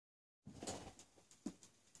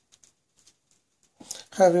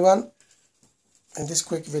Hi everyone, in this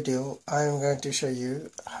quick video I am going to show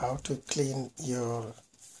you how to clean your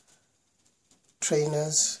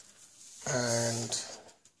trainers and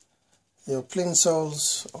your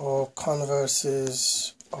plinsolls or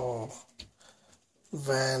converses or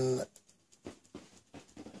van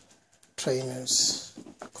trainers,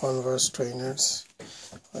 converse trainers.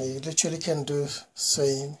 You literally can do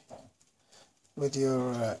same with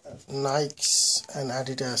your Nikes and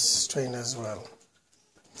Adidas trainers as well.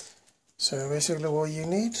 So basically what you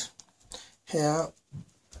need, here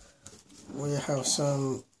we have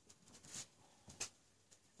some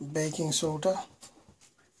baking soda,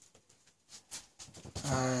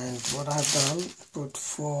 and what I've done, put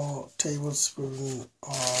 4 tablespoons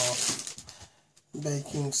of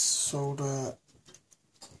baking soda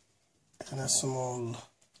in a small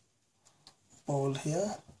bowl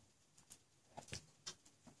here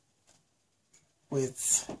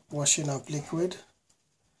with washing up liquid.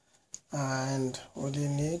 And what you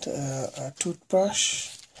need, a toothbrush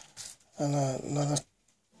and another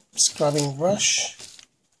scrubbing brush,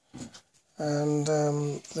 and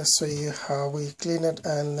let's show you how we clean it,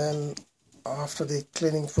 and then after the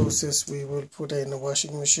cleaning process we will put it in the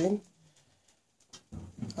washing machine.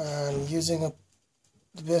 And using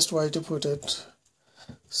the best way to put it,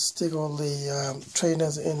 stick all the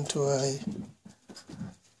trainers into a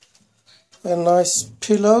nice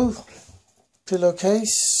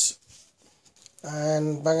pillowcase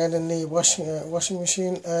and bang it in the washing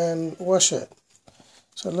machine and wash it.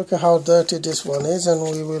 So look at how dirty this one is, and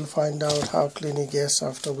we will find out how clean it gets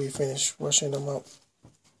after we finish washing them up.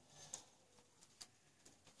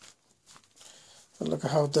 So look at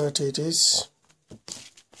how dirty it is.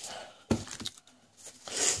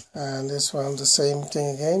 And this one the same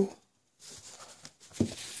thing again.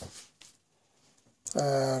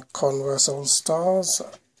 Converse All Stars,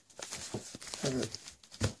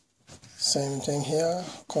 same thing here,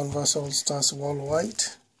 Converse All Stars Wall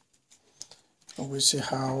White. And we see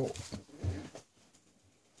how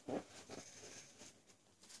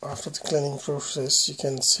after the cleaning process, you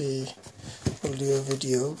can see, we'll do a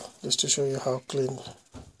video just to show you how clean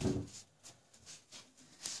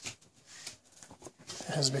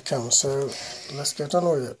it has become. So let's get on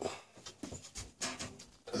with it.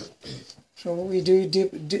 So what we do,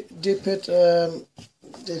 dip it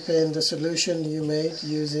in the solution you made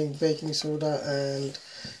using baking soda and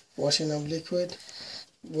washing up liquid.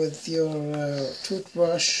 With your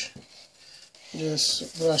toothbrush,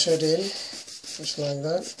 just brush it in, just like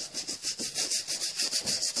that.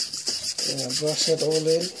 Brush it all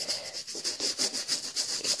in.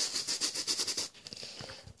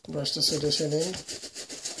 Brush the solution in.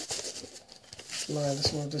 Now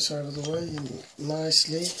let's move this out of the way.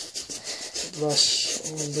 Nicely brush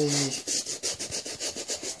all the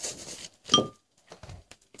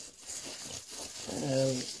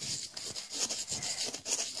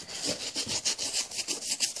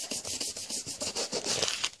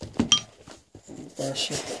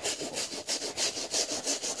brush it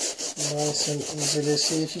nice and easily.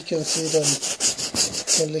 See if you can see them.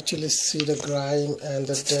 You can literally see the grime and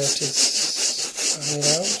the dirt is coming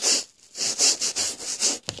out.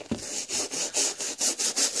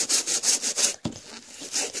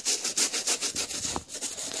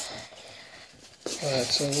 Alright,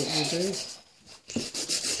 so what you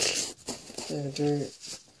do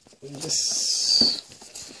this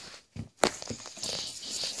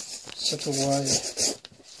sort of way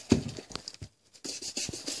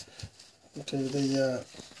to the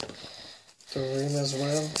rim as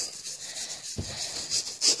well.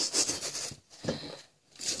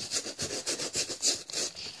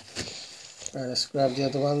 Let's grab the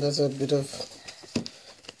other one. There's a bit of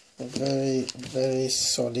very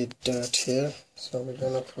solid dirt here, so we're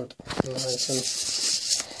gonna put nice and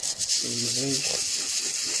easy.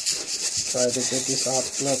 Try to get this out.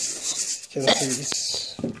 Look, you can see this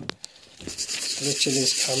literally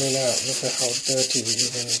is coming out. Look at how dirty it is,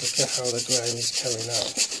 and look at how the grime is coming out.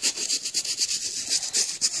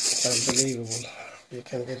 It's unbelievable. You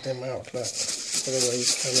can get them out. Look at the way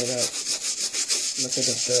it's coming out. Look at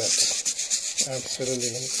the dirt.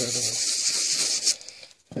 Absolutely incredible.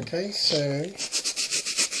 Okay, so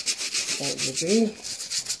what you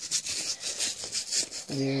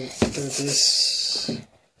do this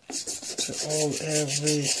to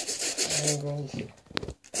every angle.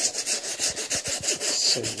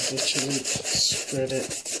 So you literally spread it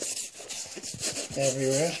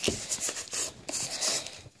everywhere.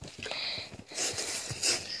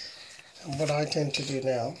 And what I tend to do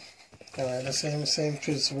now, the same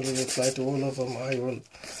principle will apply to all of them. I will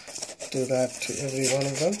do that to every one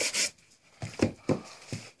of them,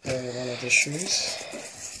 every one of the shoes.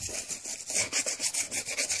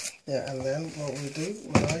 Yeah, and then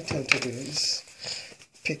what I tend to do is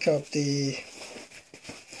pick up this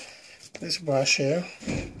brush here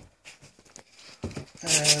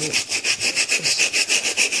and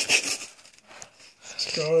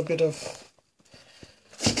just go a bit of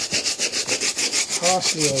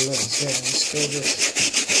harshly on this. Yeah, just go this.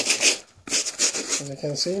 As you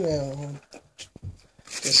can see now,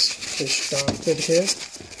 this sharp bit here.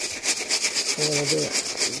 I'm going to do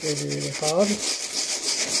it really hard.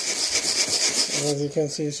 And as you can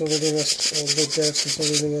see, it's already all the dirt is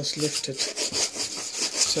already lifted.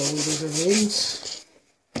 So we'll do the wings,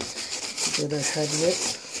 get the head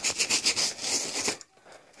width.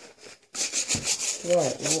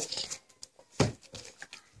 Right, now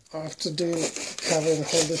after covering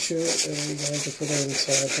all the shoe, we're going to put it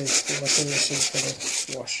inside the washing machine for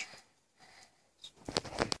the wash.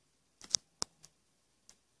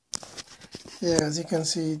 Yeah, as you can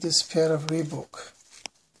see, this pair of Reebok,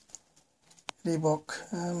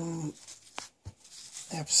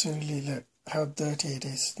 absolutely look how dirty it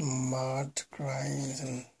is, mud, grinds,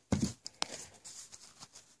 and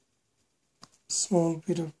small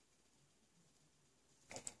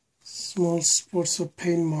spots of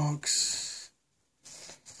paint marks.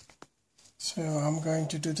 So I'm going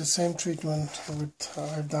to do the same treatment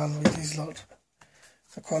I've done with these lot,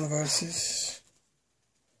 the Converses.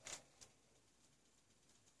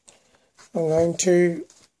 I'm going to,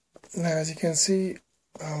 now as you can see,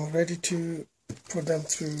 I'm ready to put them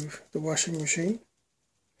through the washing machine.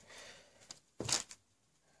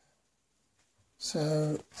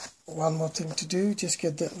 So one more thing to do, just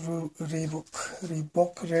get the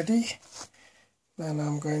Reebok ready. Then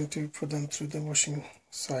I'm going to put them through the washing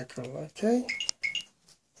cycle, okay?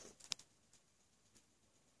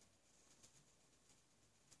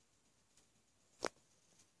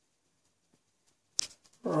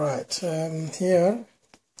 Right, here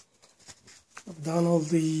I've done all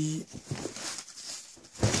the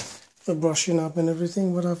brushing up and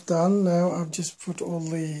everything. What I've done now, I've just put all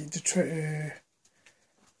the trainers,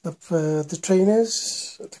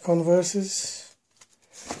 the Converses,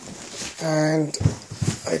 and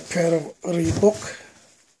a pair of Reebok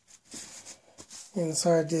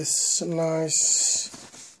inside this nice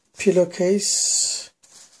pillowcase.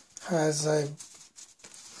 Has a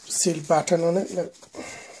seal button on it, look.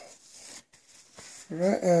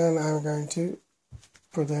 Right, and I'm going to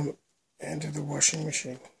put them into the washing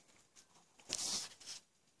machine.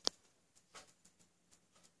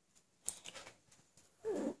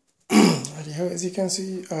 As you can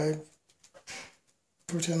see, I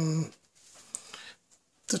put in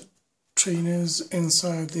the trainers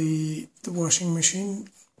inside the washing machine.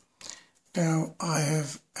 Now I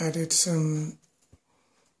have added some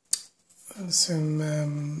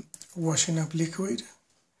washing up liquid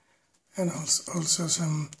and also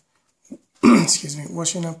some excuse me,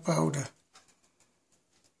 washing up powder,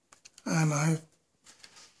 and I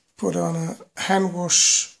put on a hand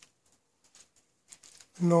wash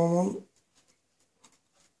normal,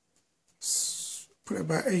 put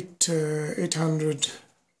about 800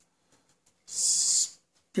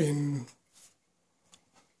 spin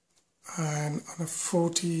and on a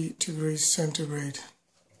 40 degrees centigrade.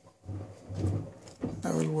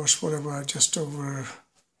 I will wash for about just over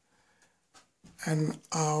an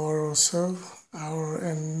hour or so, hour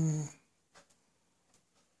and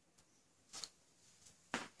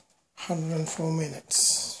 104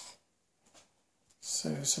 minutes. So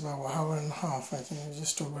it's about an hour and a half, I think,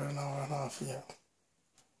 just over an hour and a half here.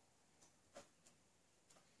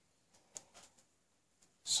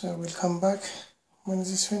 So we'll come back when this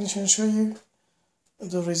is finished and show you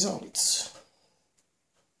the results.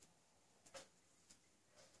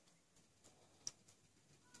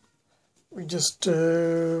 We just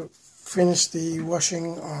finished the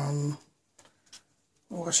washing on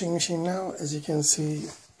washing machine now. As you can see,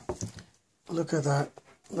 look at that,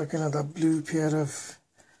 looking at that blue pair of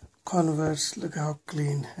Converse, look how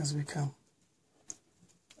clean it has become.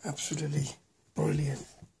 Absolutely brilliant,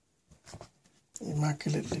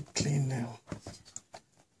 immaculately clean now.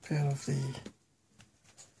 Pair of the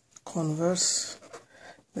Converse.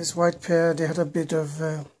 This white pair, they had a bit of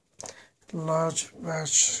large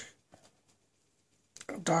patch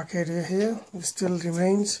dark area here. It still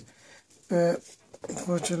remains, but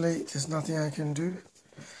unfortunately there's nothing I can do.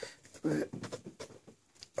 But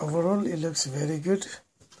overall it looks very good.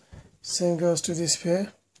 Same goes to this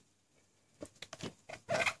pair.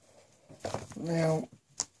 Now,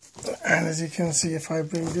 and as you can see, if I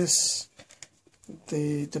bring this,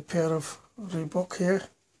 the pair of Reebok here,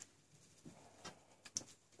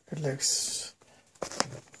 it looks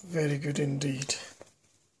very good indeed.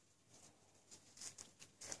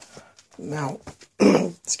 Now,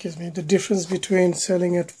 excuse me, the difference between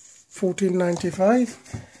selling at $14.95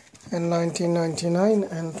 and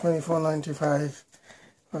 $19.99 and $24.95.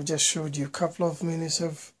 I've just showed you a couple of minutes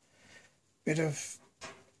of bit of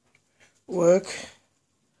work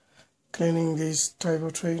cleaning these type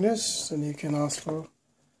of trainers, and you can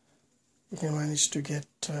manage to get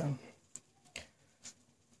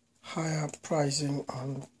higher pricing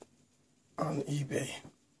on eBay.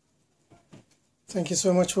 Thank you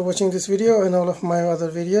so much for watching this video and all of my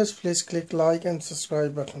other videos. Please click like and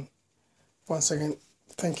subscribe button. Once again,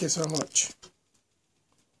 thank you so much.